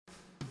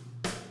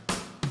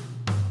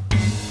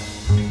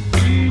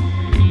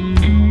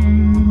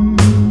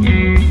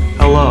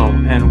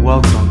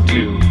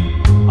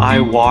I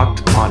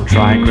walked on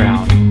dry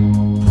ground.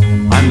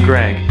 I'm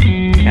Greg,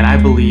 and I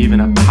believe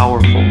in a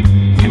powerful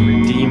and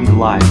redeemed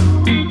life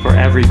for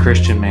every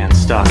Christian man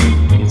stuck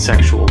in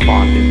sexual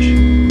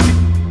bondage.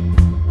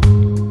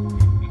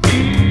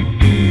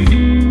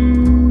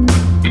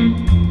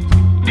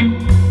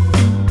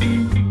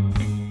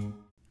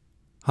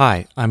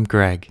 Hi, I'm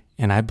Greg,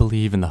 and I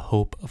believe in the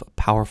hope of a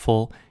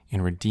powerful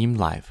and redeemed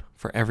life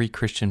for every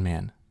Christian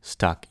man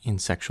stuck in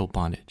sexual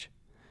bondage.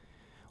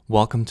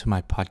 Welcome to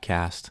my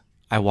podcast,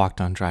 I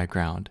Walked on Dry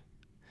Ground.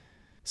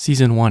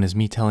 Season 1 is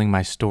me telling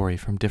my story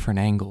from different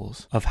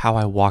angles of how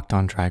I walked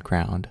on dry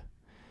ground,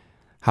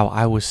 how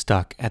I was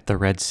stuck at the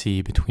Red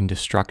Sea between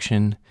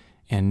destruction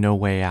and no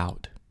way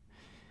out,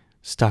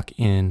 stuck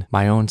in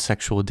my own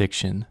sexual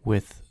addiction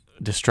with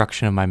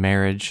destruction of my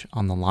marriage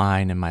on the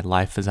line and my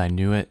life as I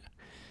knew it,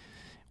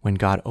 when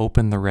God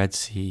opened the Red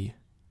Sea,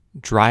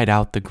 dried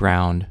out the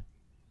ground,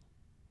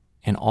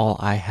 and all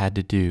I had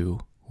to do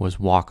was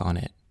walk on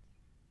it.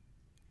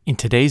 In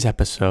today's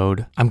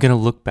episode, I'm going to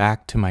look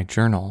back to my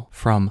journal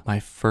from my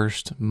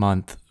first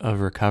month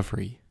of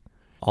recovery.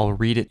 I'll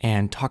read it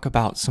and talk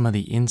about some of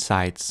the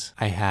insights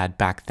I had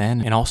back then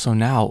and also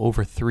now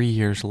over 3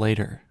 years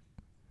later.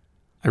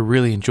 I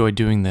really enjoy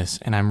doing this,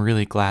 and I'm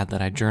really glad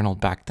that I journaled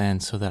back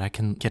then so that I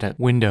can get a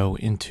window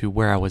into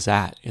where I was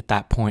at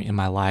that point in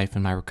my life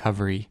and my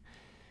recovery.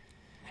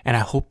 And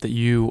I hope that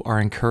you are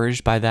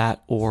encouraged by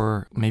that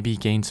or maybe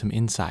gain some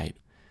insight.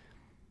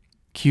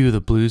 Cue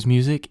the blues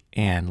music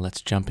and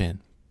let's jump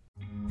in.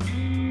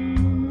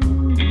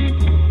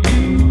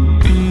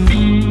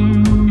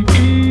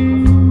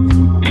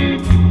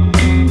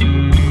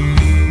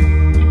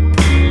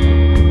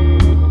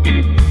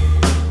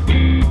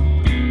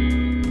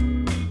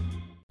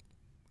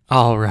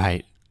 All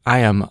right, I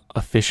am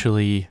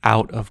officially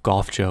out of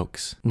golf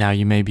jokes. Now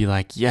you may be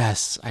like,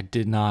 yes, I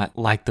did not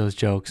like those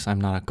jokes.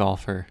 I'm not a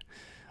golfer.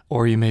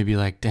 Or you may be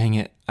like, dang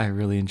it, I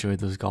really enjoyed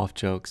those golf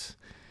jokes.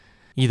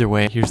 Either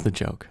way, here's the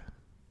joke.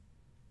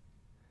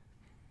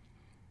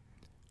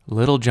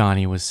 Little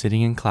Johnny was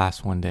sitting in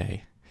class one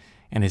day,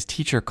 and his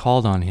teacher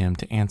called on him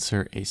to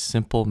answer a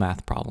simple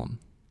math problem.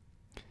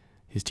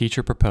 His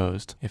teacher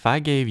proposed, if I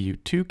gave you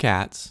 2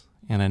 cats,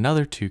 and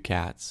another 2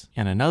 cats,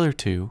 and another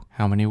 2,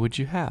 how many would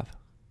you have?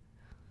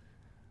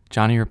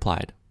 Johnny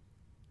replied,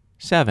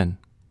 7.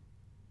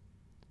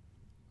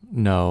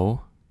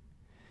 No.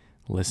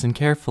 Listen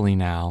carefully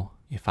now.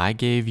 If I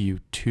gave you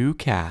 2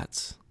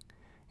 cats,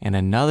 and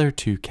another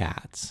 2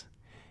 cats,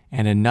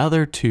 and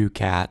another 2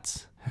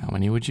 cats, how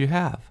many would you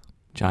have?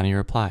 Johnny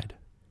replied,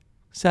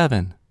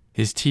 7.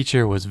 His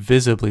teacher was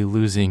visibly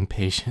losing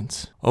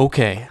patience.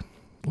 Okay,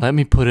 let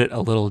me put it a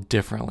little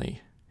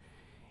differently.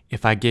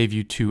 If I gave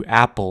you 2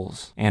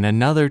 apples, and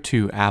another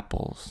 2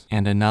 apples,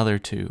 and another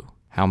 2,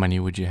 how many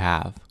would you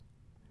have?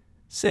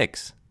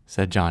 6,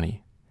 said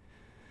Johnny.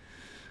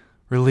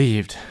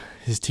 Relieved,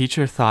 his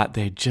teacher thought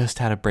they just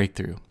had a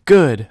breakthrough.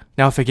 Good!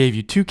 Now if I gave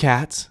you 2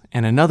 cats,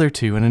 and another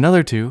 2, and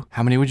another 2,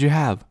 how many would you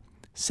have?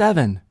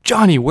 7.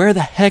 Johnny, where the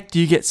heck do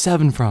you get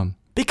 7 from?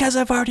 Because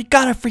I've already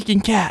got a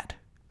freaking cat!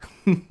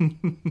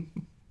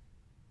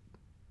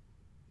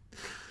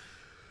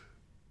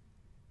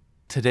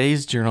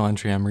 Today's journal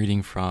entry I'm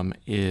reading from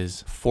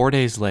is 4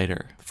 days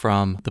later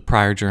from the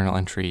prior journal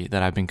entry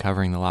that I've been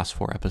covering the last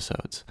 4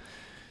 episodes.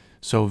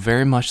 So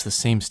very much the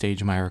same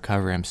stage of my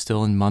recovery. I'm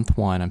still in month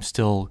 1. I'm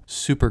still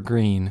super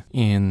green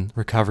in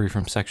recovery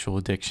from sexual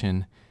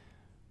addiction,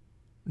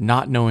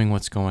 not knowing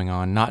what's going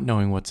on, not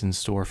knowing what's in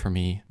store for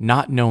me,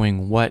 not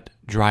knowing what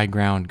dry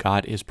ground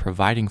God is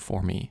providing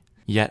for me.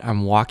 Yet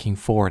I'm walking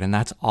forward, and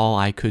that's all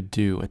I could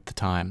do at the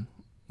time.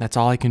 That's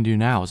all I can do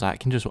now is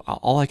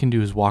all I can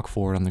do is walk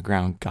forward on the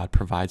ground God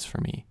provides for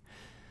me.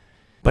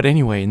 But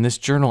anyway, in this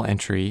journal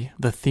entry,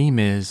 the theme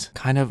is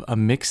kind of a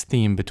mixed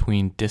theme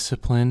between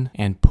discipline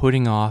and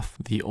putting off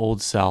the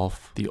old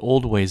self, the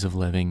old ways of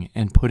living,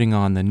 and putting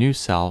on the new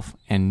self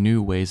and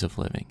new ways of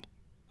living.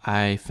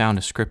 I found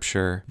a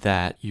scripture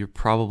that you're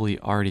probably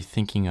already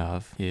thinking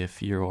of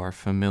if you are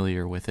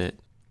familiar with it.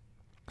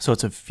 So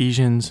it's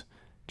Ephesians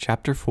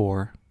chapter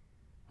 4,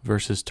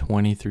 verses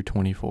 20 through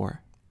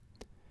 24.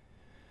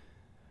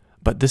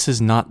 But this is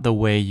not the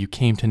way you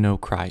came to know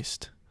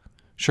Christ.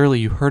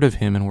 Surely you heard of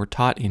him and were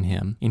taught in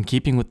him, in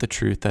keeping with the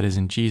truth that is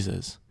in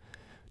Jesus,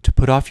 to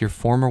put off your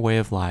former way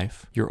of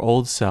life, your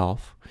old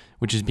self,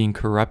 which is being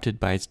corrupted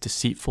by its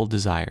deceitful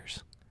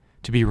desires,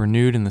 to be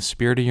renewed in the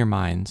spirit of your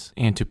minds,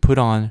 and to put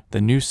on the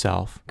new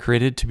self,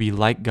 created to be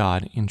like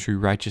God in true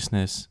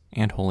righteousness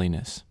and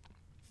holiness.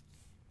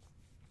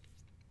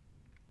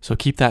 So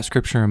keep that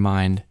scripture in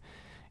mind,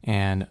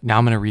 and now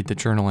I'm going to read the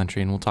journal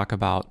entry, and we'll talk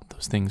about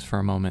those things for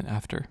a moment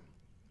after.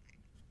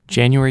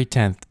 January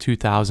 10th,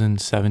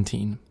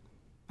 2017.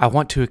 I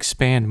want to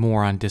expand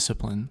more on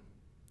discipline.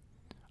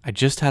 I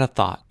just had a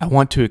thought. I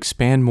want to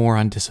expand more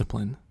on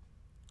discipline.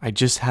 I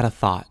just had a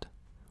thought.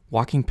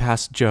 Walking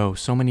past Joe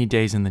so many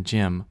days in the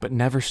gym, but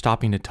never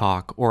stopping to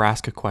talk or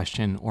ask a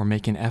question or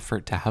make an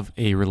effort to have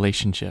a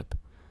relationship.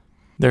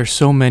 There are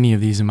so many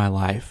of these in my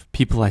life,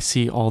 people I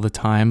see all the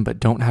time but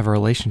don't have a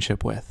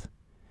relationship with.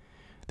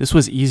 This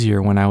was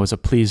easier when I was a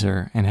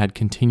pleaser and had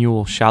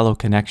continual shallow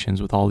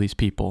connections with all these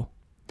people.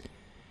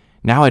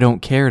 Now I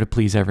don't care to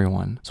please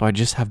everyone, so I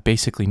just have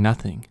basically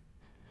nothing.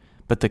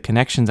 But the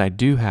connections I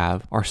do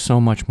have are so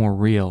much more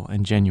real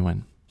and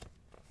genuine.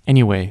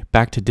 Anyway,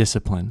 back to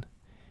discipline.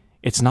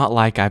 It's not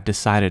like I've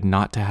decided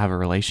not to have a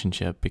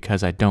relationship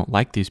because I don't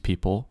like these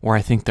people or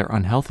I think they're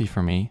unhealthy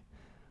for me.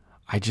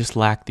 I just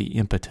lack the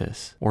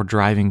impetus or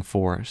driving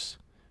force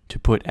to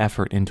put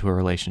effort into a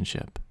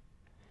relationship.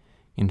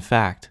 In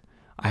fact,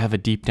 I have a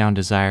deep down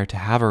desire to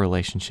have a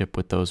relationship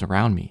with those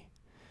around me.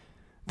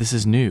 This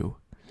is new.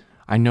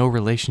 I know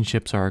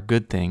relationships are a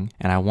good thing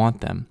and I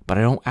want them, but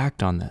I don't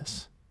act on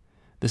this.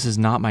 This is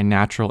not my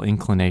natural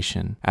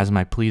inclination, as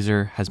my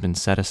pleaser has been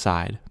set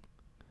aside.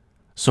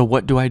 So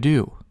what do I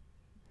do?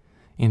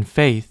 In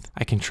faith,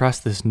 I can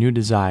trust this new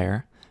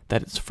desire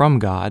that it's from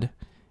God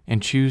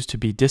and choose to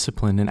be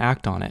disciplined and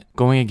act on it,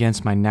 going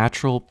against my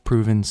natural,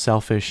 proven,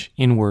 selfish,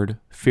 inward,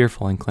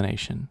 fearful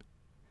inclination.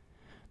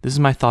 This is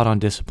my thought on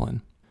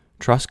discipline.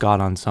 Trust God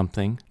on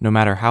something, no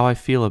matter how I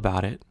feel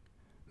about it,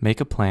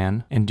 make a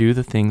plan, and do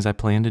the things I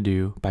plan to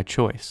do by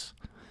choice,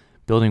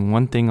 building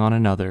one thing on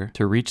another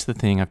to reach the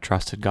thing I've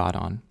trusted God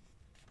on.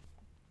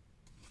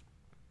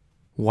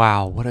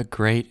 Wow, what a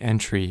great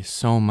entry.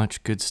 So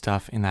much good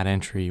stuff in that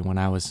entry when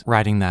I was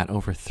writing that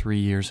over 3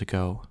 years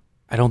ago.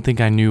 I don't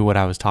think I knew what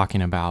I was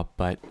talking about,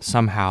 but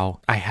somehow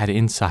I had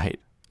insight.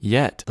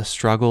 Yet, the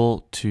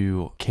struggle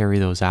to carry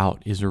those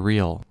out is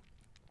real.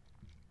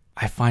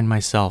 I find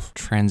myself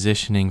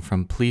transitioning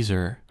from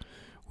pleaser,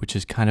 which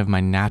is kind of my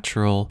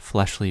natural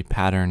fleshly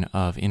pattern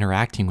of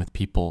interacting with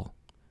people,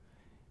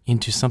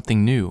 into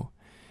something new.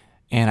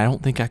 And I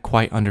don't think I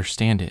quite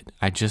understand it.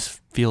 I just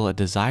feel a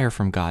desire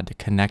from God to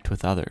connect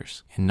with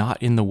others, and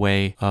not in the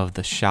way of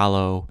the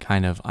shallow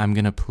kind of, I'm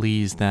going to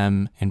please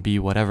them and be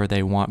whatever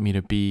they want me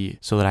to be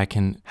so that I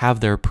can have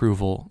their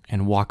approval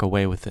and walk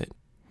away with it.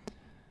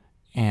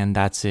 And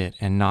that's it,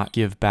 and not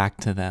give back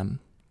to them.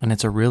 And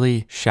it's a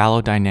really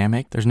shallow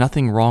dynamic. There's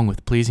nothing wrong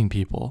with pleasing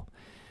people.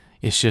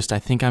 It's just I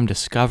think I'm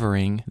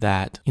discovering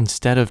that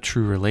instead of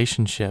true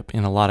relationship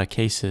in a lot of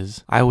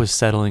cases, I was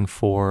settling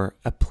for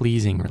a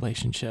pleasing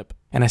relationship.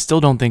 And I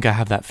still don't think I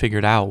have that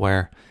figured out,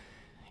 where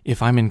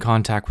if I'm in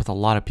contact with a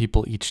lot of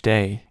people each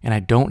day and I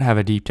don't have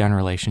a deep down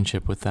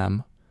relationship with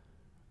them,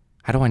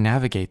 how do I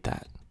navigate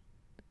that?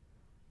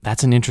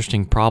 That's an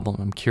interesting problem.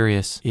 I'm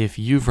curious if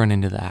you've run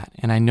into that.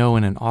 And I know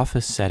in an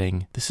office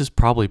setting, this is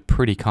probably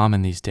pretty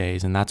common these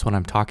days, and that's what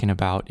I'm talking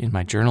about in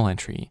my journal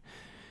entry.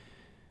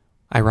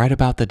 I write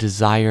about the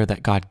desire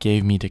that God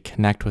gave me to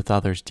connect with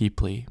others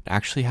deeply,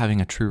 actually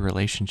having a true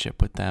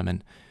relationship with them,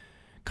 and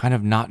kind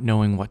of not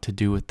knowing what to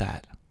do with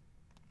that.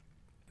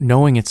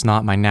 Knowing it's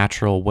not my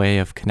natural way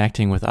of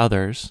connecting with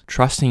others,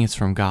 trusting it's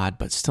from God,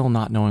 but still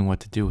not knowing what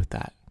to do with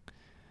that.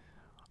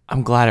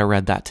 I'm glad I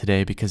read that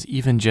today, because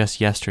even just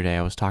yesterday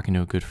I was talking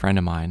to a good friend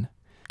of mine,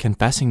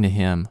 confessing to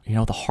him,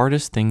 the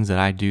hardest things that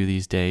I do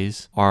these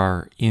days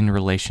are in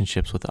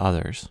relationships with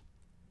others.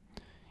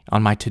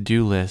 On my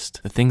to-do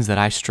list, the things that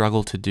I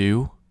struggle to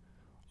do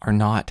are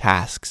not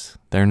tasks.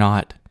 They're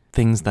not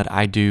things that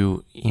I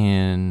do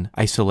in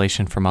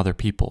isolation from other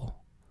people.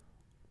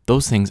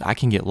 Those things, I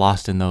can get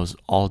lost in those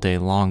all day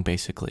long,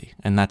 basically,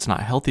 and that's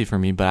not healthy for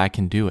me, but I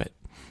can do it.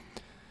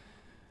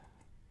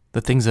 The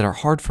things that are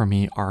hard for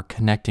me are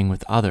connecting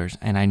with others,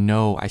 and I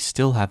know I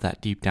still have that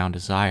deep down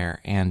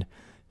desire, and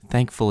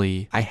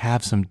thankfully, I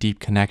have some deep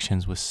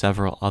connections with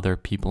several other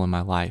people in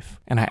my life,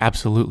 and I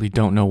absolutely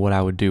don't know what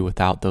I would do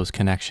without those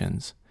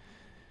connections.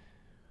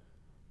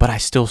 But I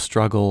still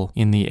struggle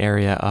in the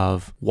area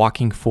of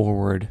walking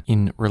forward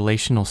in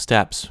relational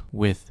steps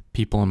with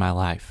people in my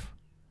life.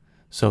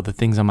 So the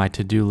things on my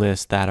to-do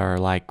list that are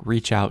like,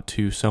 reach out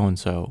to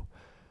so-and-so,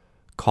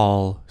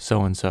 call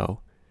so-and-so.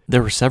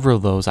 There were several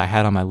of those I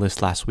had on my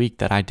list last week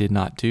that I did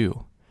not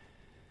do.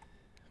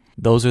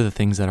 Those are the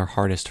things that are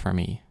hardest for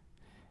me.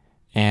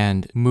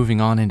 And moving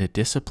on into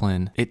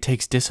discipline, it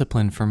takes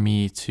discipline for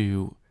me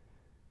to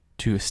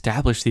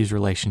establish these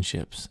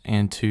relationships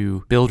and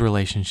to build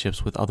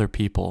relationships with other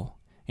people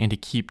and to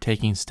keep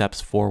taking steps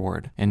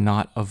forward and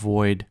not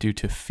avoid due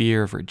to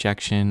fear of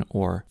rejection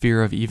or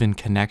fear of even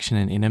connection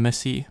and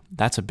intimacy.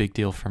 That's a big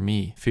deal for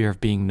me. Fear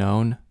of being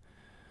known,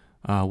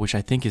 which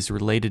I think is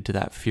related to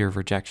that fear of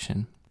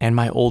rejection. And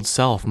my old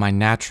self, my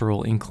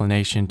natural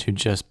inclination to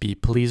just be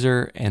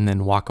pleaser and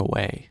then walk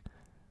away.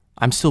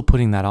 I'm still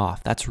putting that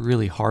off. That's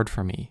really hard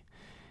for me.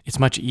 It's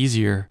much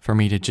easier for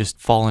me to just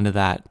fall into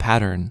that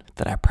pattern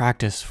that I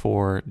practiced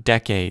for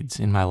decades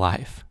in my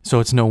life.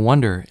 So it's no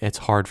wonder it's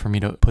hard for me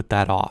to put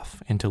that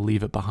off and to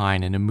leave it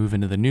behind and to move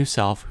into the new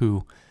self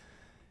who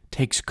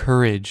takes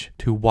courage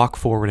to walk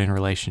forward in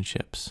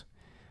relationships,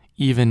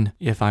 even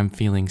if I'm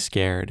feeling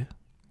scared,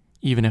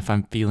 even if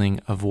I'm feeling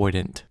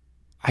avoidant.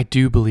 I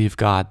do believe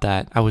God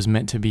that I was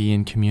meant to be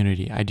in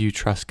community. I do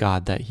trust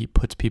God that He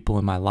puts people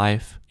in my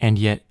life, and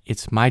yet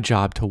it's my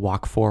job to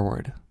walk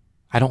forward.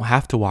 I don't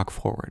have to walk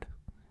forward,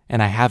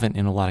 and I haven't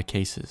in a lot of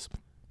cases.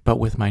 But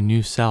with my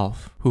new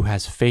self, who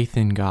has faith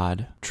in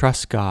God,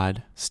 trusts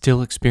God,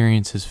 still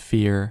experiences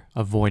fear,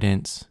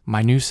 avoidance,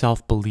 my new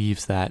self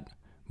believes that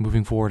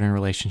moving forward in a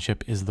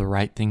relationship is the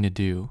right thing to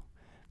do,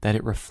 that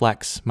it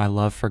reflects my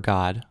love for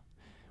God,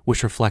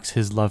 which reflects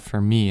his love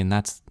for me. And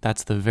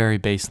that's the very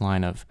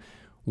baseline of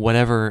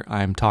whatever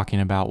I'm talking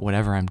about,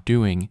 whatever I'm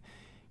doing.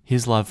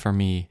 His love for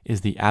me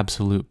is the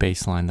absolute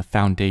baseline, the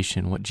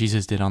foundation, what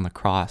Jesus did on the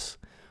cross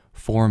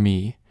for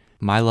me.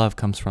 My love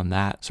comes from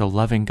that. So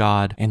loving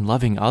God and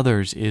loving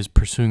others is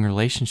pursuing a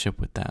relationship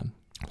with them.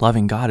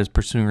 Loving God is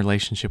pursuing a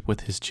relationship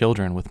with his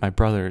children, with my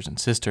brothers and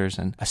sisters,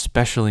 and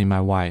especially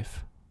my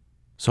wife.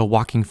 So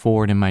walking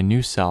forward in my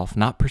new self,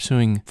 not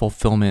pursuing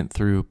fulfillment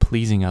through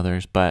pleasing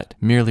others, but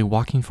merely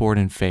walking forward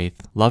in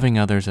faith, loving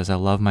others as I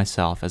love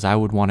myself, as I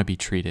would want to be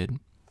treated.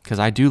 Because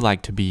I do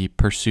like to be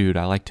pursued.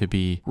 I like to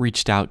be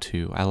reached out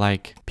to. I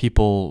like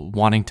people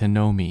wanting to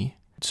know me.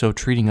 So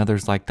treating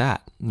others like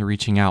that,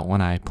 reaching out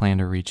when I plan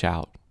to reach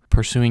out,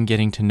 pursuing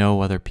getting to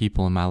know other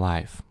people in my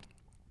life.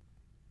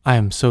 I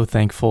am so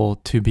thankful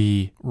to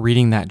be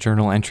reading that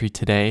journal entry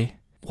today.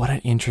 What an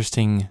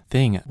interesting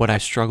thing. What I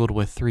struggled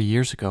with 3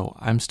 years ago,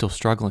 I'm still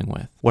struggling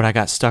with. What I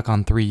got stuck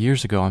on 3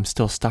 years ago, I'm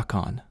still stuck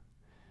on.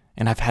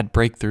 And I've had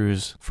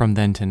breakthroughs from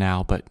then to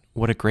now, but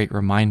what a great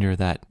reminder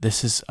that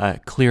this is a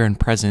clear and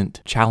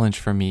present challenge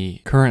for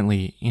me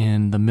currently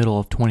in the middle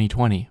of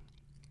 2020.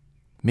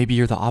 Maybe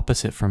you're the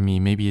opposite from me.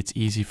 Maybe it's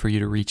easy for you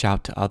to reach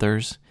out to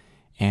others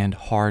and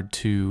hard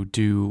to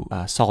do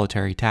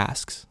solitary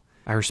tasks.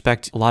 I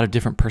respect a lot of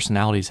different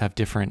personalities have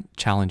different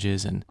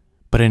challenges,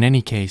 but in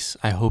any case,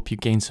 I hope you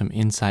gain some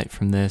insight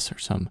from this or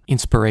some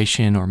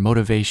inspiration or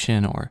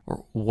motivation or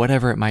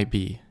whatever it might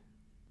be.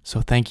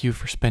 So thank you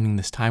for spending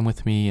this time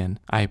with me,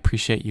 and I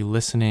appreciate you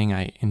listening.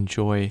 I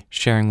enjoy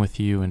sharing with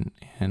you and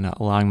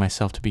allowing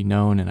myself to be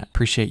known, and I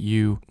appreciate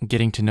you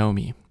getting to know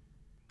me.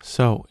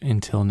 So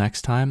until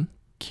next time,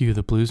 cue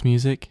the blues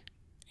music,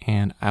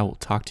 and I will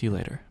talk to you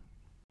later.